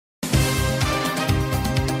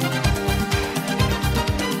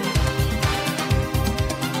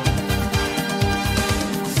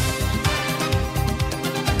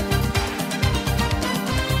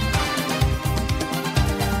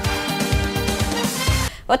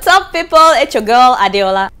What's up, people? It's your girl,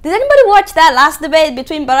 Adeola. Did anybody watch that last debate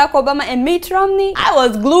between Barack Obama and Mitt Romney? I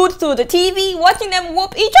was glued to the TV watching them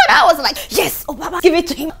whoop each other. I was like, yes, Obama, give it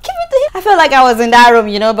to him, give it to him. I felt like I was in that room,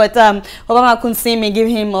 you know, but Obama couldn't see me, give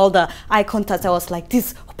him all the eye contact. I was like,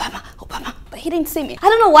 this, Obama, Obama. But he didn't see me. I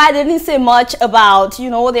don't know why they didn't say much about, you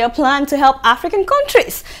know, their plan to help African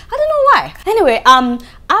countries. I don't know why. Anyway,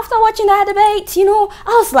 after watching that debate, you know,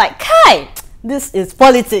 I was like, Kai, this is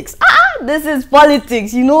politics. This is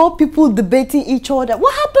politics, you know, people debating each other.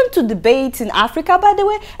 What happened to debates in Africa, by the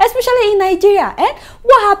way, especially in Nigeria?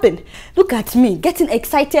 What happened? Look at me getting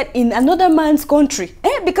excited in another man's country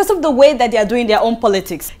because of the way that they are doing their own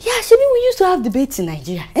politics. Yeah, Shebi, we used to have debates in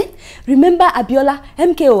Nigeria. Remember Abiola,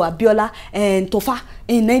 MKO Abiola and Tofa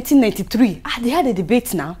in 1993? They had a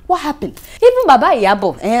debate now. What happened? Even Baba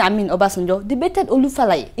Iyabo, Obasanjo, debated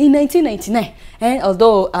Olufalaye in 1999.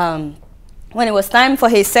 Although when it was time for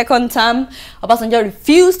his second term, Obasanjo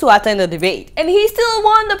refused to attend the debate. And he still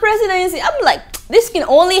won the presidency. I'm like, this can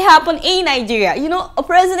only happen in Nigeria. You know, a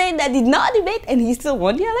president that did not debate and he still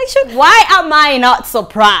won the election. Why am I not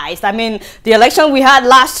surprised? I mean, the election we had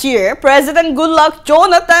last year, President Goodluck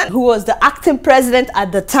Jonathan, who was the acting president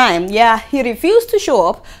at the time, yeah, he refused to show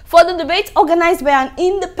up for the debate organized by an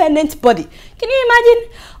independent body. Can you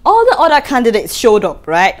imagine? All the other candidates showed up,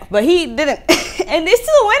 right? But he didn't. And they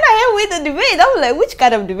still went ahead with the debate. I was like, which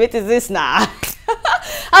kind of debate is this now?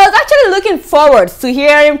 I was actually looking forward to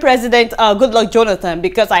hearing President Goodluck Jonathan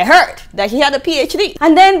because I heard that he had a PhD.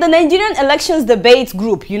 And then the Nigerian elections debate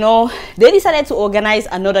group, you know, they decided to organize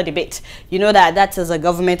another debate. You know that is a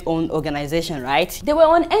government-owned organization, right? They were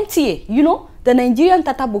on NTA, you know, the Nigerian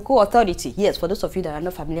Tataboko Authority. Yes, for those of you that are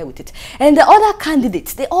not familiar with it. And the other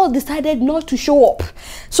candidates, they all decided not to show up.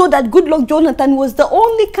 So that Goodluck Jonathan was the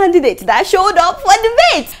only candidate that showed up for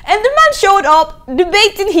debate. And the man showed up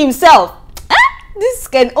debating himself. This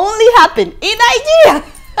can only happen in Nigeria.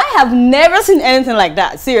 I have never seen anything like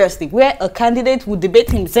that, seriously, where a candidate would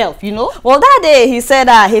debate himself, you know. Well, that day he said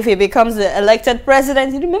if he becomes the elected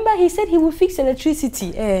president, you remember he said he will fix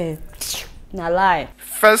electricity. Nah lie.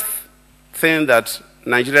 First thing that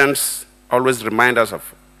Nigerians always remind us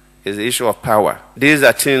of is the issue of power. These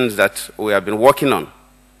are things that we have been working on.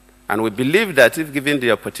 And we believe that if given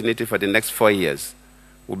the opportunity for the next 4 years,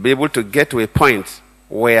 we'll be able to get to a point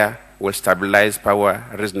where we'll stabilize power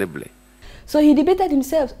reasonably. So he debated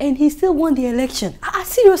himself and he still won the election.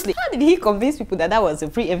 Seriously, how did he convince people that that was a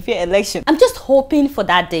free and fair election? I'm just hoping for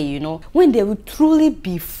that day, you know, when there will truly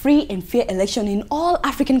be free and fair election in all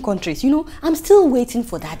African countries, you know. I'm still waiting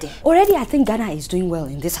for that day. Already, I think Ghana is doing well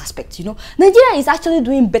in this aspect, you know. Nigeria is actually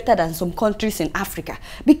doing better than some countries in Africa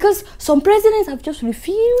because some presidents have just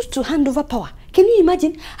refused to hand over power. Can you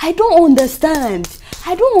imagine? I don't understand.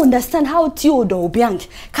 I don't understand how Theodore Obiang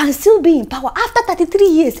can still be in power after 33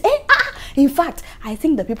 years. In fact, I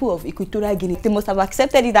think the people of Equatorial Guinea, they must have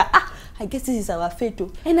accepted it that, I guess this is our fate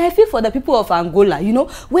too. And I feel for the people of Angola, you know,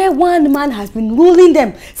 where one man has been ruling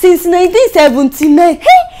them since 1979.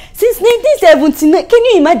 Since 1979, can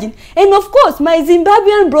you imagine? And of course, my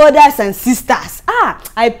Zimbabwean brothers and sisters,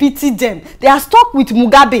 I pity them. They are stuck with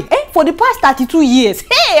Mugabe for the past 32 years.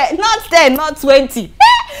 Not 10, not 20.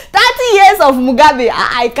 30 years of Mugabe,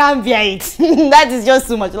 I can't bear it. That is just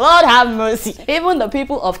too much. Lord have mercy. Even the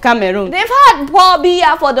people of Cameroon, they've had poor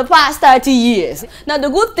Biya for the past 30 years. Now, the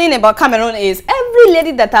good thing about Cameroon is every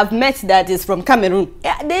lady that I've met that is from Cameroon,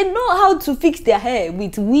 they know how to fix their hair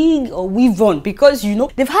with wig or weave-on because, you know,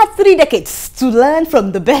 they've had 3 decades to learn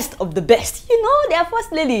from the best of the best. You know, their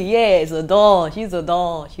first lady, yes, a doll. She's a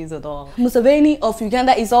doll. She's a doll. Museveni of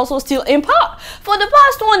Uganda is also still in power for the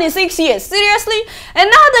past 26 years. Seriously? And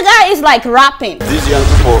now the guy is like rapping. These young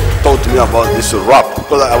people taught me about this rap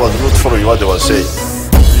because I was not following what they were saying.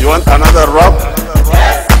 You want another rap?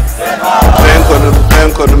 Yes.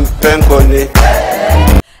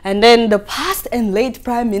 And then the past and late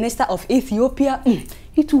Prime Minister of Ethiopia,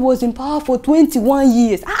 it was in power for 21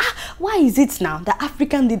 years. Why is it now that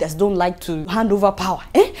African leaders don't like to hand over power?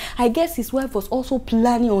 I guess his wife was also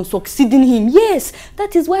planning on succeeding him. Yes,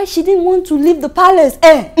 that is why she didn't want to leave the palace.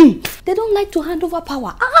 They don't like to hand over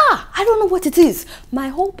power. I don't know what it is. My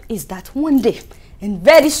hope is that one day, and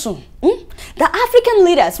very soon, the African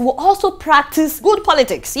leaders will also practice good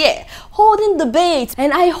politics, holding debates.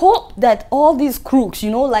 And I hope that all these crooks,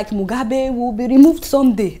 you know, like Mugabe, will be removed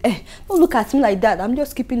someday. Don't look at me like that. I'm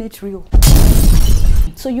just keeping it real.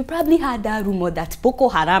 So you probably heard that rumor that Boko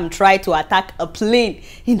Haram tried to attack a plane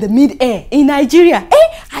in the mid-air in Nigeria.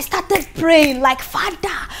 I started praying like, Father.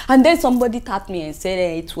 And then somebody tapped me and said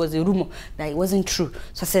it was a rumor, that it wasn't true.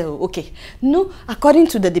 So I said, oh, okay. No, according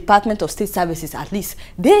to the Department of State Services, at least,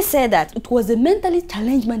 they said that it was a mentally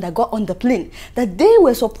challenged man that got on the plane, that they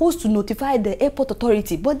were supposed to notify the airport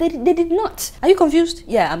authority, but they did not. Are you confused?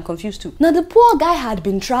 Yeah, I'm confused too. Now, the poor guy had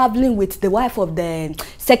been traveling with the wife of the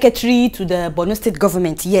secretary to the Borno State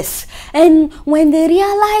government, yes. And when they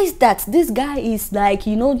realized that this guy is like,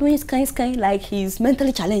 you know, doing sky, like he's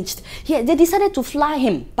mentally challenged, yeah, they decided to fly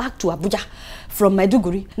him back to Abuja from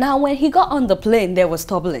Maiduguri. Now, when he got on the plane, there was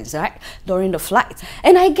turbulence, right, during the flight.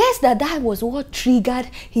 And I guess that was what triggered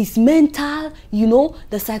his mental, you know,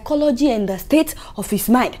 the psychology and the state of his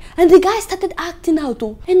mind. And the guy started acting out,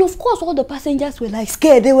 oh. And of course, all the passengers were like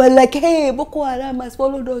scared. They were like, hey, Boko Haram has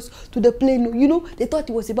followed us to the plane. You know, they thought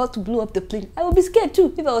he was about to blow up the plane. I would be scared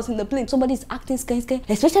too if I was in the plane. Somebody's acting scared,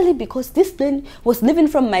 especially because this plane was leaving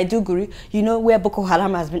from Maiduguri, you know, where Boko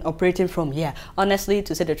Haram has been operating from here. Honestly,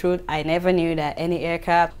 to say the truth, I never knew that any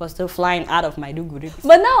aircraft was still flying out of Maiduguri.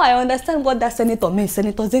 But now I understand what that senator means,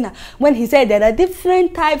 Senator Zena, when he said there are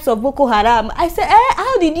different types of Boko Haram. I said,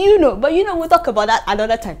 how did you know? But you know, we'll talk about that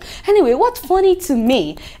another time. Anyway, what's funny to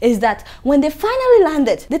me is that when they finally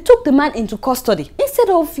landed, they took the man into custody instead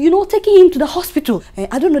of, you know, taking him to the hospital.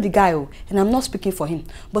 I don't know the guy, and I'm not speaking for him,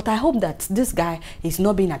 but I hope that this guy is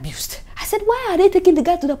not being abused. I said, why are they taking the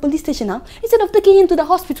guy to the police station now instead of taking him to the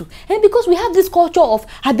hospital? And because we have this culture of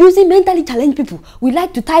abusing mentally challenged people, we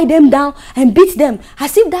like to tie them down and beat them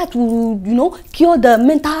as if that will, you know, cure the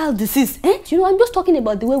mental disease. You know, I'm just talking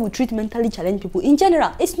about the way we treat mentally challenged people in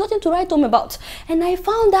general. It's nothing to write home about. And I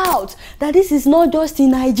found out that this is not just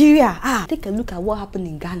in Nigeria. Take a look at what happened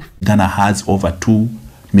in Ghana. Ghana has over 2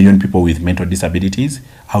 million people with mental disabilities,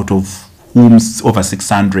 out of whom over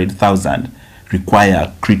 600,000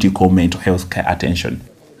 require critical mental health care attention.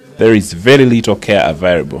 There is very little care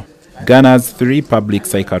available. Ghana's 3 public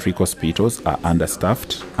psychiatric hospitals are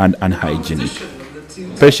understaffed and unhygienic.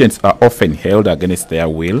 Patients are often held against their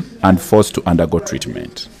will and forced to undergo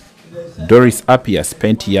treatment. Doris Appiah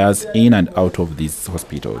spent years in and out of these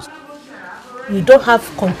hospitals. You don't have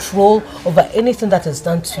control over anything that is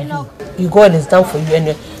done to you. You go and it's done for you,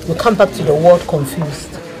 and you come back to the world confused.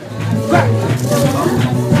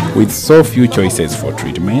 With so few choices for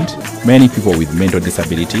treatment, many people with mental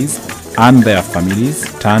disabilities and their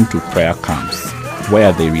families turn to prayer camps,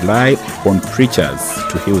 where they rely on preachers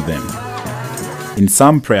to heal them. In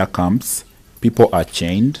some prayer camps, people are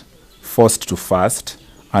chained, forced to fast,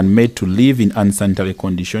 and made to live in unsanitary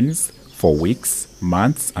conditions for weeks,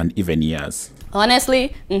 months, and even years.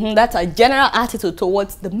 Honestly, that's a general attitude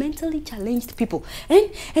towards the mentally challenged people. And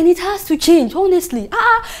it has to change, honestly.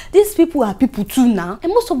 These people are people too now.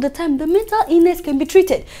 And most of the time, the mental illness can be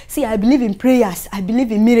treated. See, I believe in prayers. I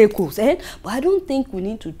believe in miracles. But I don't think we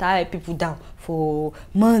need to tie people down for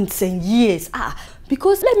months and years.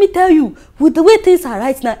 Because let me tell you, with the way things are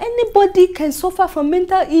right now, anybody can suffer from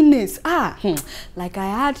mental illness. Like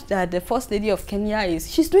I heard that the First Lady of Kenya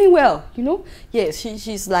she's doing well, you know. Yes,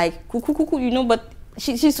 she's like cuckoo, you know, but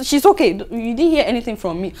she's okay. You didn't hear anything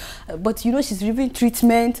from me, but you know she's receiving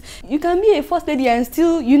treatment. You can be a first lady and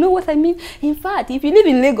still, you know what I mean. In fact, if you live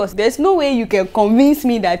in Lagos, there's no way you can convince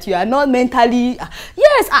me that you are not mentally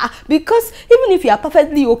because even if you are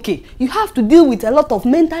perfectly okay, you have to deal with a lot of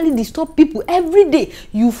mentally disturbed people every day.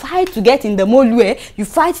 You fight to get in the mall, you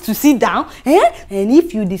fight to sit down, and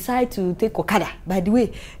if you decide to take Okada, by the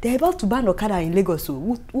way, they're about to ban Okada in Lagos, so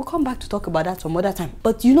we'll come back to talk about that some other time.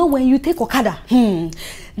 But you know, when you take Okada,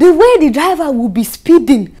 the way the driver will be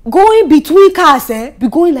speeding, going between cars, be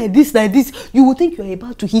going like this, you will think you're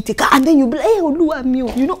about to hit a car, and then you'll be like, hey,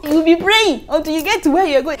 you know, you'll be praying until you get to where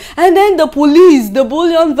you're going. And then the police, the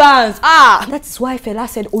bullion vans, that's why Fela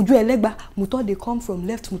said, Oju Elegba, Muto they come from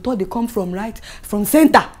left, Muto they come from right, from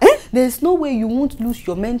center. There's no way you won't lose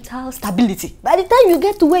your mental stability by the time you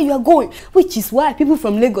get to where you are going, which is why people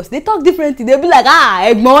from Lagos, they talk differently. They'll be like,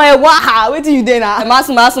 wait till you there now.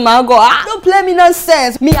 Don't play me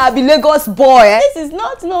nonsense. Me, I be Lagos boy. This is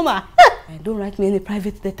not normal. Don't write me any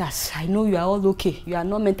private letters. I know you are all okay. You are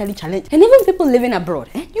not mentally challenged. And even people living abroad,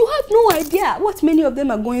 you have no idea what many of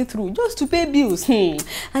them are going through just to pay bills.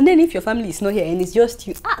 And then if your family is not here and it's just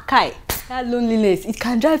you, Kai, that loneliness, it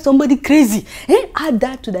can drive somebody crazy. Add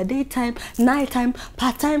that to the daytime, nighttime,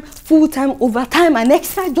 part-time, full-time, overtime, and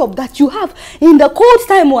extra job that you have in the cold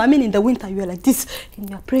time, or I mean in the winter, you are like this, and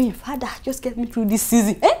you are praying, Father, just get me through this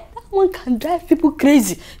season. Someone can drive people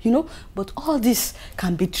crazy, you know. But all this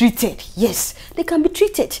can be treated. Yes, they can be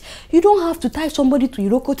treated. You don't have to tie somebody to a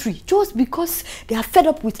Iroko tree just because they are fed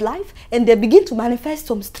up with life and they begin to manifest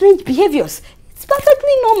some strange behaviors. It's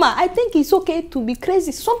perfectly normal. I think it's okay to be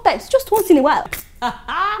crazy sometimes, just once in a while.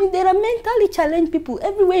 There are mentally challenged people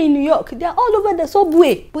everywhere in New York. They are all over the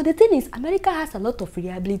subway. But the thing is, America has a lot of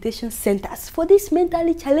rehabilitation centers for these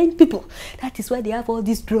mentally challenged people. That is why they have all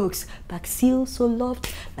these drugs. Paxil,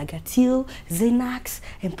 Zoloft, Lagatil, Xanax,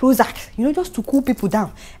 and Prozac. You know, just to cool people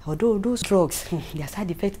down. Although those drugs, their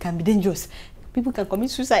side effects can be dangerous. People can commit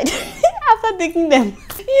suicide after taking them.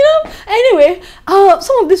 You know? Anyway,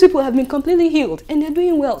 some of these people have been completely healed and they're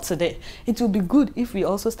doing well today. It will be good if we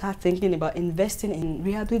also start thinking about investing in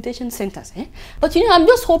rehabilitation centers. But you know, I'm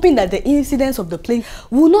just hoping that the incidents of the plane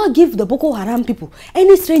will not give the Boko Haram people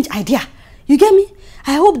any strange idea. You get me?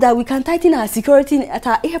 I hope that we can tighten our security at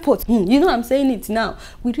our airport. You know, I'm saying it now.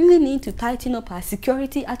 We really need to tighten up our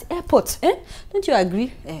security at airports. Don't you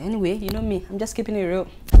agree? Anyway, you know me. I'm just keeping it real.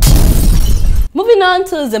 Moving on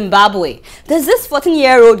to Zimbabwe, there's this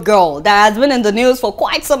 14-year-old girl that has been in the news for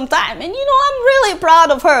quite some time, and you know, I'm really proud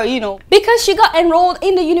of her, you know, because she got enrolled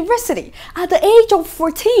in the university at the age of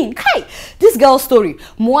 14. Hey, this girl's story,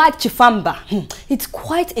 Moad Chifamba, it's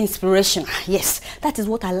quite inspirational. Yes, that is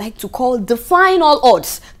what I like to call defying all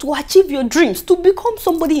odds to achieve your dreams, to become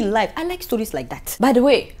somebody in life. I like stories like that. By the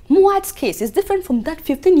way, Moad's case is different from that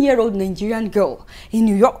 15-year-old Nigerian girl in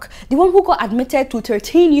New York, the one who got admitted to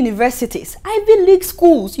 13 universities, Ivy League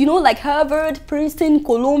schools, you know, like Harvard, Princeton,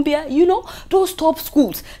 Columbia, you know, those top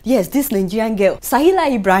schools. Yes, this Nigerian girl,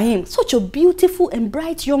 Sahila Ibrahim, such a beautiful and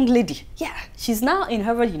bright young lady. Yeah, she's now in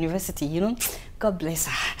Harvard University, you know. God bless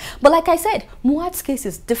her. But like I said, Moad's case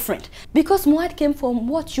is different because Moad came from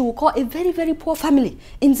what you would call a very, very poor family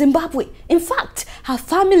in Zimbabwe. In fact, her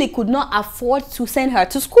family could not afford to send her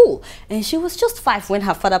to school. And she was just 5 when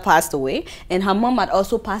her father passed away. And her mom had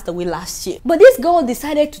also passed away last year. But this girl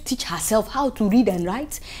decided to teach herself how to read and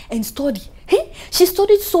write and study. She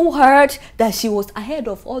studied so hard that she was ahead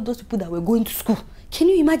of all those people that were going to school. Can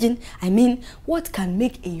you imagine? I mean, what can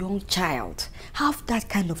make a young child have that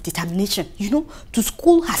kind of determination, you know, to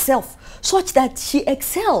school herself such that she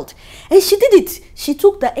excelled? And she did it. She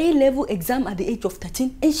took the A-level exam at the age of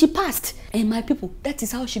 13 and she passed. And my people, that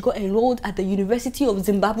is how she got enrolled at the University of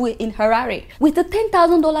Zimbabwe in Harare with a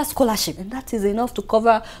 $10,000 scholarship. And that is enough to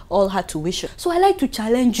cover all her tuition. So I like to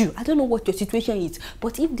challenge you. I don't know what your situation is,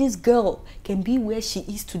 but if this girl can be where she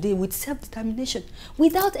is today with self-determination,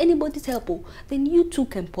 without anybody's help, then you too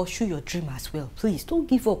can pursue your dream as well. Please don't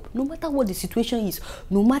give up, no matter what the situation is,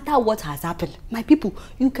 no matter what has happened. My people,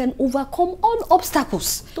 you can overcome all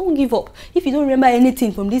obstacles. Don't give up. If you don't remember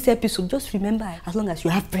anything from this episode, just remember, as long as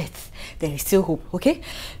you have breath, there is still hope. Okay?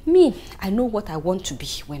 Me, I know what I want to be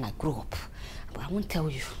when I grow up, but I won't tell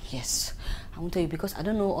you. Yes, I won't tell you because I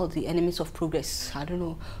don't know all the enemies of progress. I don't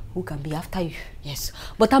know who can be after you. Yes,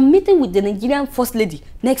 but I'm meeting with the Nigerian First Lady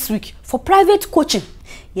next week for private coaching.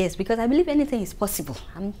 Yes, because I believe anything is possible.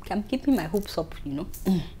 I'm keeping my hopes up, you know.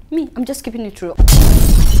 Me, I'm just keeping it real.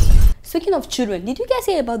 Speaking of children, did you guys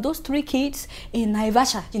hear about those 3 kids in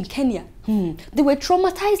Naivasha in Kenya? They were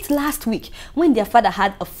traumatized last week when their father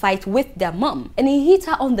had a fight with their mom and he hit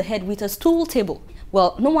her on the head with a stool table.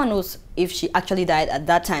 Well, no one knows if she actually died at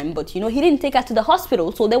that time, but you know, he didn't take her to the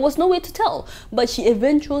hospital, so there was no way to tell. But she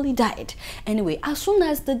eventually died. Anyway, as soon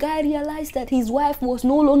as the guy realized that his wife was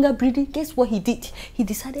no longer breathing, guess what he did? He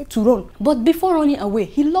decided to run. But before running away,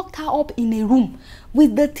 he locked her up in a room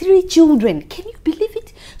with the 3 children. Can you believe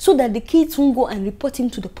it? So that the kids won't go and report him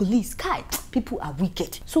to the police. Kai, people are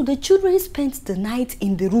wicked. So the children spent the night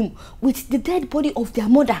in the room with the dead body of their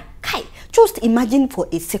mother. Kai, just imagine for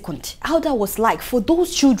a second how that was like for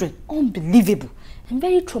those children. Unbelievable and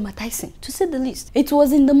very traumatizing, to say the least. It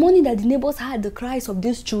was in the morning that the neighbors heard the cries of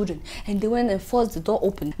these children and they went and forced the door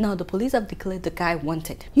open. Now the police have declared the guy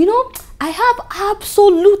wanted. You know, I have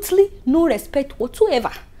absolutely no respect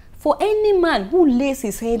whatsoever for any man who lays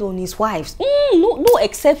his hand on his wives. No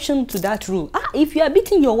exception to that rule. If you are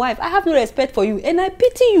beating your wife, I have no respect for you and I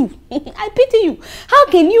pity you. I pity you. How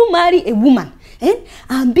can you marry a woman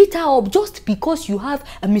and beat her up just because you have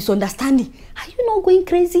a misunderstanding? Are you not going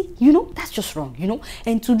crazy? You know, that's just wrong, you know.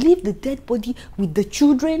 And to leave the dead body with the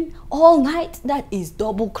children all night, that is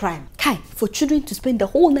double crime. Kai, for children to spend the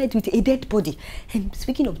whole night with a dead body. And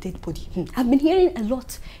speaking of dead body, I've been hearing a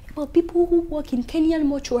lot about people who work in Kenyan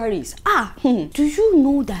mortuaries. Do you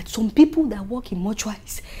know that some people that work in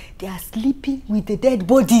mortuaries, they are sleeping with the dead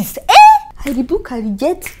bodies? I rebuke and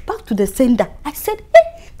reject back to the sender. I said,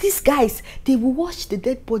 these guys, they will wash the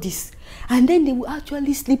dead bodies and then they will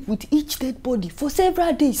actually sleep with each dead body for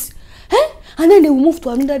several days. And then they will move to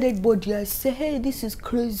another dead body and say, hey, this is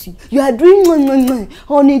crazy. You are doing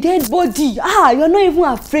on a dead body. You're not even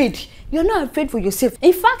afraid. You're not afraid for yourself.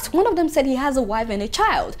 In fact, one of them said he has a wife and a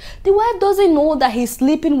child. The wife doesn't know that he's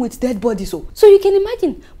sleeping with dead bodies. So you can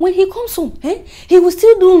imagine, when he comes home, he will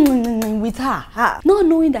still do with her, not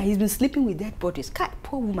knowing that he's been sleeping with dead bodies. God,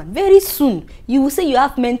 poor woman. Very soon, you will say you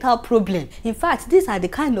have mental problem. In fact, these are the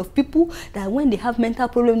kind of people that when they have mental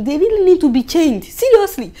problems, they really need to be changed.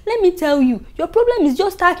 Seriously, let me tell you, your problem is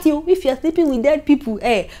just starting. If you're sleeping with dead people,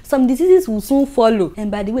 some diseases will soon follow.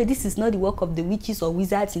 And by the way, this is not the work of the witches or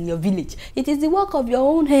wizards in your village. It is the work of your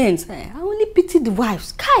own hands. I only pity the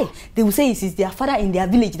wives. Kai, they will say it is their father in their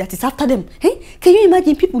village that is after them. Can you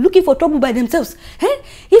imagine people looking for trouble by themselves?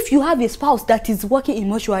 If you have a spouse that is working in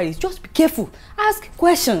mortuaries, just be careful. Ask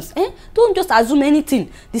questions. Don't just assume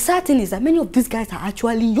anything. The sad thing is that many of these guys are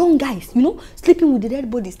actually young guys, sleeping with the dead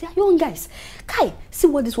bodies. They are young guys. Kai, see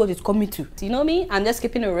what this world is coming to. You know me? I'm just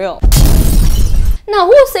keeping it real. Now,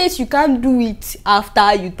 who says you can't do it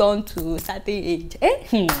after you turn to a certain age?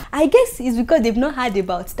 I guess it's because they've not heard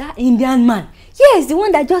about that Indian man. Yes, the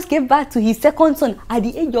one that just gave birth to his second son at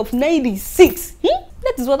the age of 96.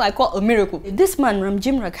 That is what I call a miracle. This man,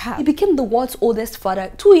 Ramjim Raghav, he became the world's oldest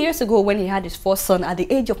father 2 years ago when he had his first son at the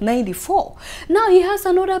age of 94. Now he has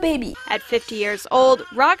another baby. At 50 years old,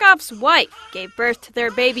 Raghav's wife gave birth to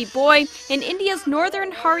their baby boy in India's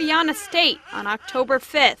northern Haryana state on October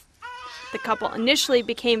 5th. The couple initially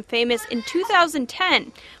became famous in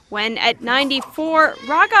 2010 when, at 94,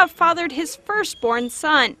 Raghav fathered his firstborn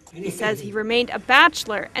son. He says he remained a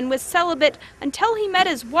bachelor and was celibate until he met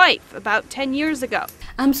his wife about 10 years ago.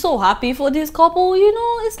 I'm so happy for this couple.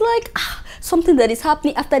 It's like something that is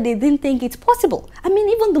happening after they didn't think it's possible. I mean,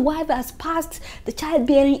 even the wife has passed the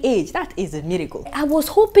childbearing age. That is a miracle. I was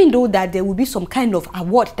hoping though that there would be some kind of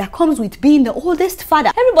award that comes with being the oldest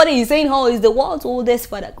father. Everybody is saying, oh, he's the world's oldest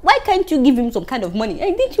father. Why can't you give him some kind of money?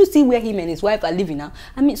 Didn't you see where him and his wife are living now?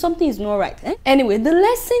 I mean, something is not right. Anyway, the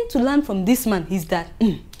lesson to learn from this man is that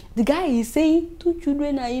the guy is saying 2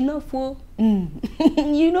 children are enough for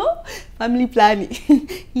family planning.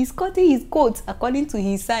 He's cutting his coat according to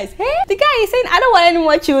his size. The guy is saying, I don't want any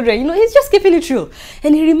more children. He's just keeping it real.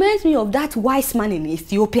 And he reminds me of that wise man in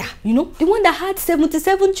Ethiopia, the one that had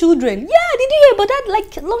 77 children. Yeah, did you hear about that?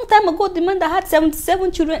 Like a long time ago, the man that had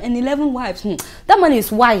 77 children and 11 wives. That man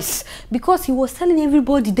is wise because he was telling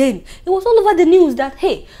everybody then. It was all over the news that,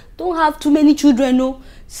 hey, don't have too many children, no.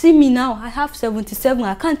 See me now, I have 77,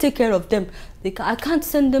 I can't take care of them. I can't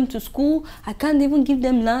send them to school, I can't even give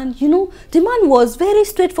them land. The man was very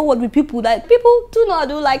straightforward with people, that people do not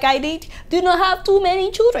do like I did, do not have too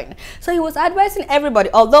many children. So he was advising everybody,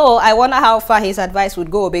 although I wonder how far his advice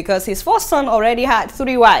would go because his first son already had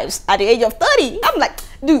 3 wives at the age of 30. I'm like,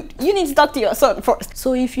 dude, you need to talk to your son first.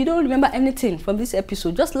 So if you don't remember anything from this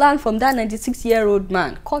episode, just learn from that 96-year-old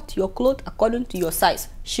man. Cut your clothes according to your size.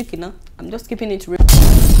 Shikina, I'm just keeping it real.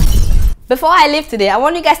 Before I leave today, I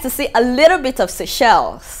want you guys to see a little bit of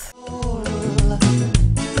Seychelles.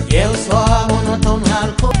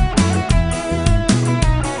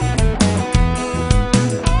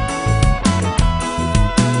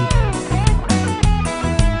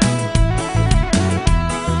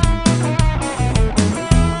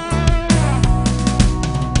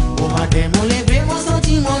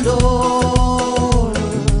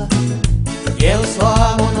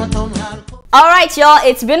 Alright y'all,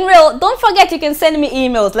 it's been real. Don't forget you can send me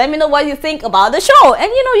emails. Let me know what you think about the show.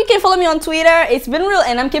 And you can follow me on Twitter. It's been real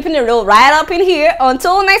and I'm keeping it real right up in here.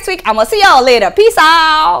 Until next week, I'm gonna see y'all later. Peace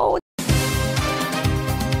out.